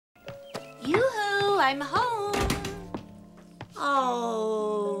Yoo-hoo, I'm home.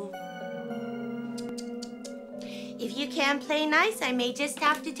 Oh. If you can't play nice, I may just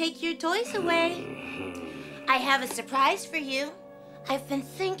have to take your toys away. I have a surprise for you. I've been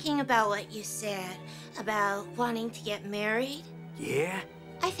thinking about what you said about wanting to get married. Yeah?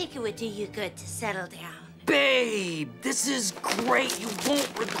 I think it would do you good to settle down. Babe, this is great. You won't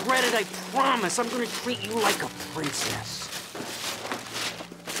regret it, I promise. I'm gonna treat you like a princess.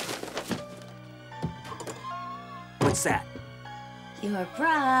 What's that? Your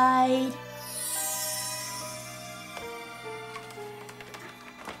bride.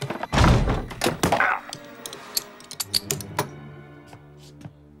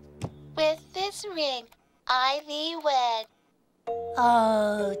 With this ring, I thee wed.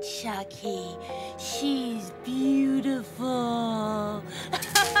 Oh, Chucky, she's beautiful.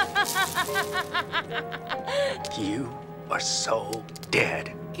 You are so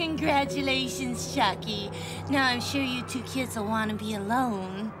dead. Congratulations, Chucky. Now I'm sure you two kids will want to be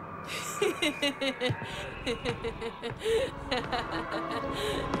alone.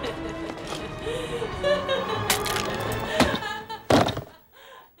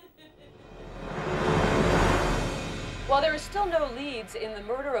 While there is still no leads in the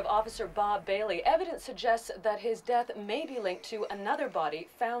murder of Officer Bob Bailey, evidence suggests that his death may be linked to another body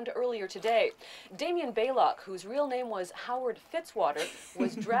found earlier today. Damien Baylock, whose real name was Howard Fitzwater,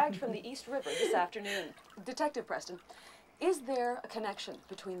 was dragged from the East River this afternoon. Detective Preston, is there a connection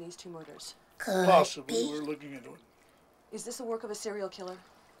between these two murders? Could Possibly. be. We're looking into it. Is this the work of a serial killer?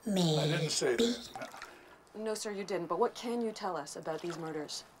 Maybe. I didn't say that. No. No, sir, you didn't. But what can you tell us about these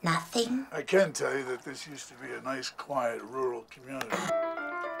murders? Nothing. I can tell you that this used to be a nice, quiet, rural community.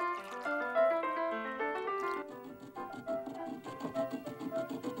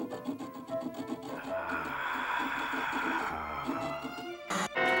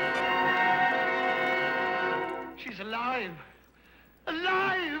 She's alive!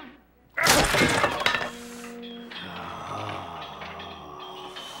 Alive!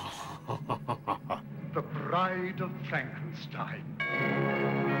 The Bride of Frankenstein.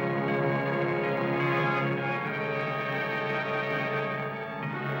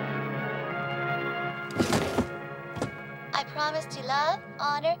 I promise to love,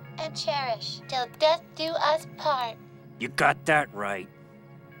 honor, and cherish till death do us part. You got that right.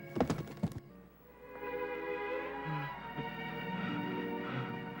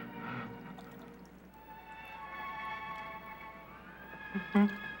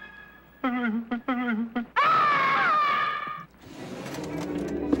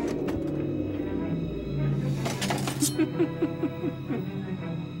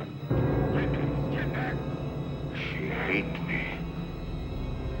 She hates me.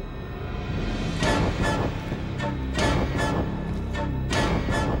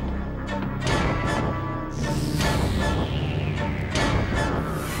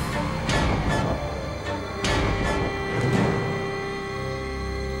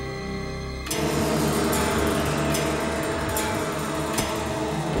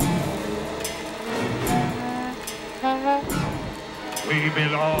 We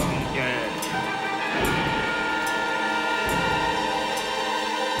belong dead.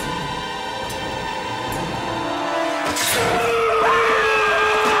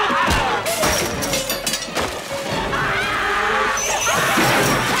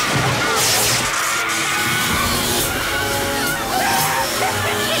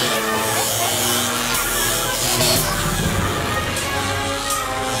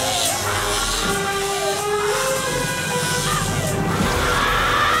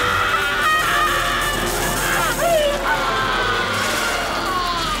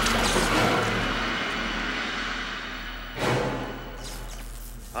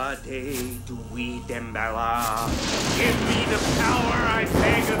 Ade dui dembala. Give me the power, I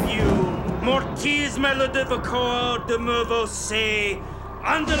beg of you. Mortis me le devacore de me você.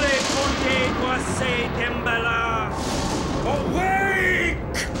 Andele ponte guase dembala. Awake!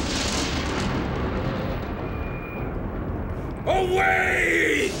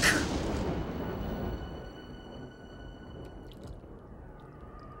 Awake!